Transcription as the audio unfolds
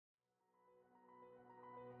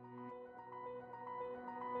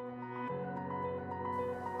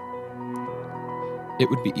It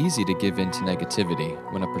would be easy to give in to negativity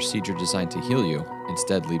when a procedure designed to heal you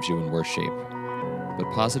instead leaves you in worse shape.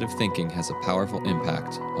 But positive thinking has a powerful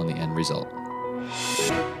impact on the end result.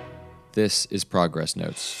 This is Progress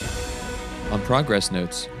Notes. On Progress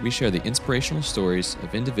Notes, we share the inspirational stories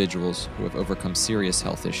of individuals who have overcome serious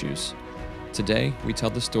health issues. Today, we tell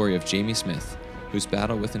the story of Jamie Smith, whose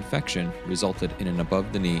battle with infection resulted in an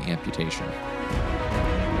above-the-knee amputation.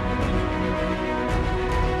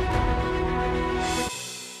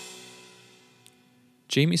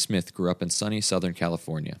 Jamie Smith grew up in sunny Southern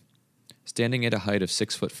California. Standing at a height of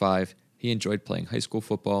 6'5", he enjoyed playing high school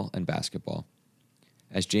football and basketball.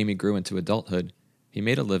 As Jamie grew into adulthood, he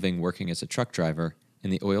made a living working as a truck driver in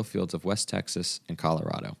the oil fields of West Texas and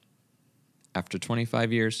Colorado. After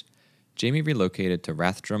 25 years, Jamie relocated to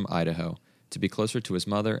Rathdrum, Idaho, to be closer to his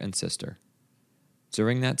mother and sister.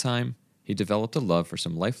 During that time, he developed a love for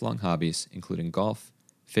some lifelong hobbies, including golf,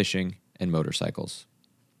 fishing, and motorcycles.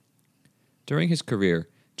 During his career,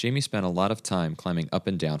 Jamie spent a lot of time climbing up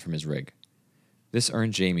and down from his rig. This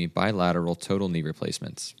earned Jamie bilateral total knee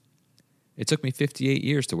replacements. "It took me 58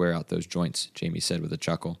 years to wear out those joints," Jamie said with a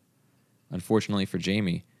chuckle. Unfortunately for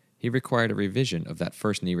Jamie, he required a revision of that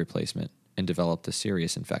first knee replacement and developed a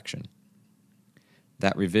serious infection.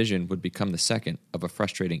 That revision would become the second of a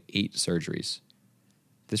frustrating 8 surgeries.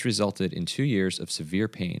 This resulted in 2 years of severe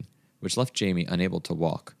pain, which left Jamie unable to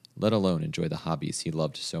walk, let alone enjoy the hobbies he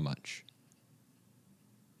loved so much.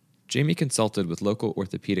 Jamie consulted with local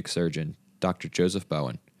orthopedic surgeon, Dr. Joseph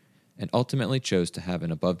Bowen, and ultimately chose to have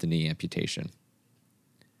an above-the-knee amputation.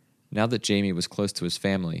 Now that Jamie was close to his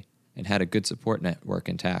family and had a good support network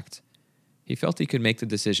intact, he felt he could make the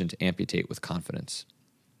decision to amputate with confidence.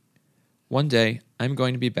 "One day, I'm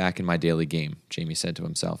going to be back in my daily game," Jamie said to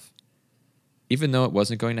himself. "Even though it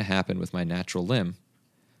wasn't going to happen with my natural limb,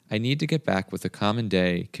 I need to get back with the common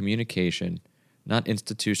day communication, not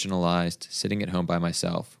institutionalized, sitting at home by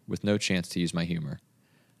myself with no chance to use my humor.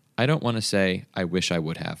 I don't want to say, I wish I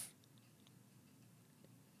would have."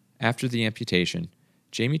 After the amputation,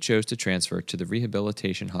 Jamie chose to transfer to the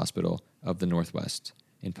Rehabilitation Hospital of the Northwest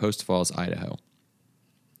in Post Falls, Idaho.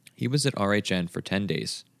 He was at RHN for 10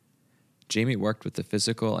 days. Jamie worked with the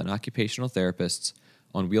physical and occupational therapists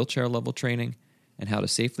on wheelchair-level training and how to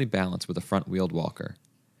safely balance with a front-wheeled walker.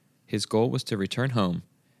 His goal was to return home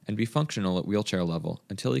and be functional at wheelchair level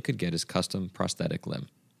until he could get his custom prosthetic limb.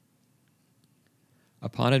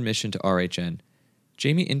 Upon admission to RHN,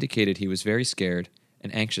 Jamie indicated he was very scared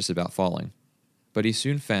and anxious about falling, but he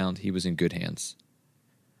soon found he was in good hands.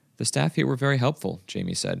 "The staff here were very helpful,"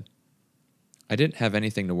 Jamie said. "I didn't have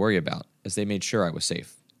anything to worry about, as they made sure I was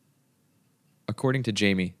safe." According to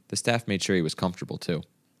Jamie, the staff made sure he was comfortable too.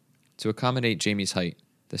 To accommodate Jamie's height,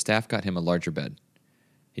 the staff got him a larger bed.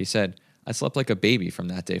 He said, "I slept like a baby from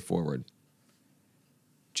that day forward."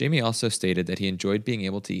 Jamie also stated that he enjoyed being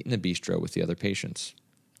able to eat in the bistro with the other patients.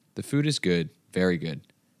 "The food is good, very good.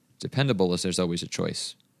 Dependable as there's always a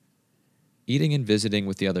choice. Eating and visiting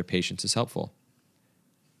with the other patients is helpful."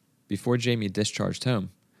 Before Jamie discharged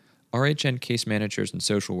home, RHN case managers and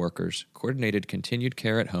social workers coordinated continued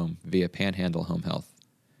care at home via Panhandle Home Health.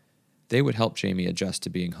 They would help Jamie adjust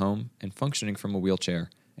to being home and functioning from a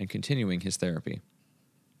wheelchair and continuing his therapy.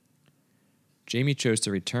 Jamie chose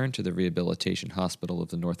to return to the Rehabilitation Hospital of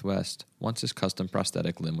the Northwest once his custom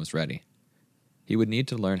prosthetic limb was ready. He would need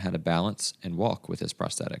to learn how to balance and walk with his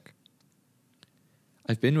prosthetic.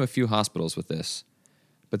 "I've been to a few hospitals with this,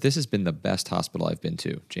 but this has been the best hospital I've been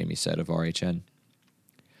to," Jamie said of RHN.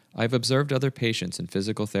 "I've observed other patients in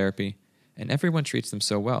physical therapy, and everyone treats them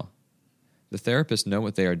so well. The therapists know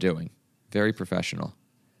what they are doing, very professional.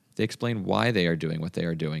 They explain why they are doing what they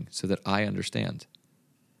are doing so that I understand."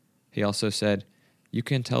 He also said, "You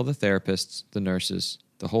can tell the therapists, the nurses,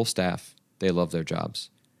 the whole staff, they love their jobs.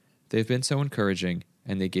 They've been so encouraging,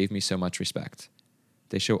 and they gave me so much respect.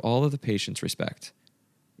 They show all of the patients respect,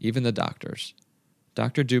 even the doctors.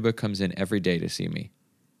 Dr. Duba comes in every day to see me.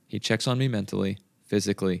 He checks on me mentally,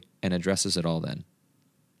 physically, and addresses it all then.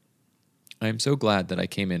 I am so glad that I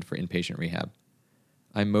came in for inpatient rehab.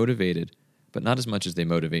 I'm motivated, but not as much as they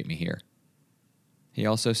motivate me here." He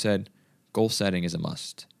also said, "Goal setting is a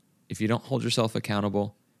must. If you don't hold yourself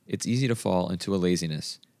accountable, it's easy to fall into a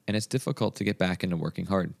laziness, and it's difficult to get back into working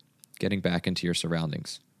hard, getting back into your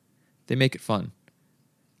surroundings. They make it fun.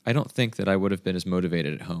 I don't think that I would have been as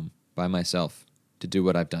motivated at home, by myself, to do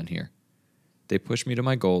what I've done here. They push me to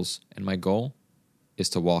my goals, and my goal is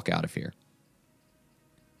to walk out of here."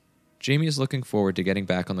 Jamie is looking forward to getting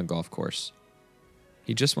back on the golf course.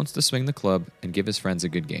 He just wants to swing the club and give his friends a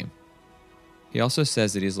good game. He also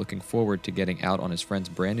says that he is looking forward to getting out on his friend's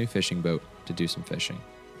brand new fishing boat to do some fishing.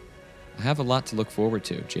 I have a lot to look forward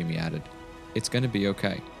to, Jamie added. It's going to be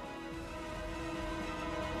okay.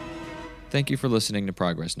 Thank you for listening to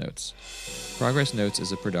Progress Notes. Progress Notes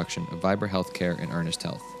is a production of Vibra Healthcare and Ernest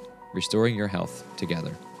Health, restoring your health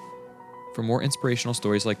together. For more inspirational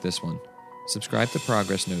stories like this one, subscribe to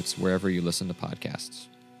Progress Notes wherever you listen to podcasts.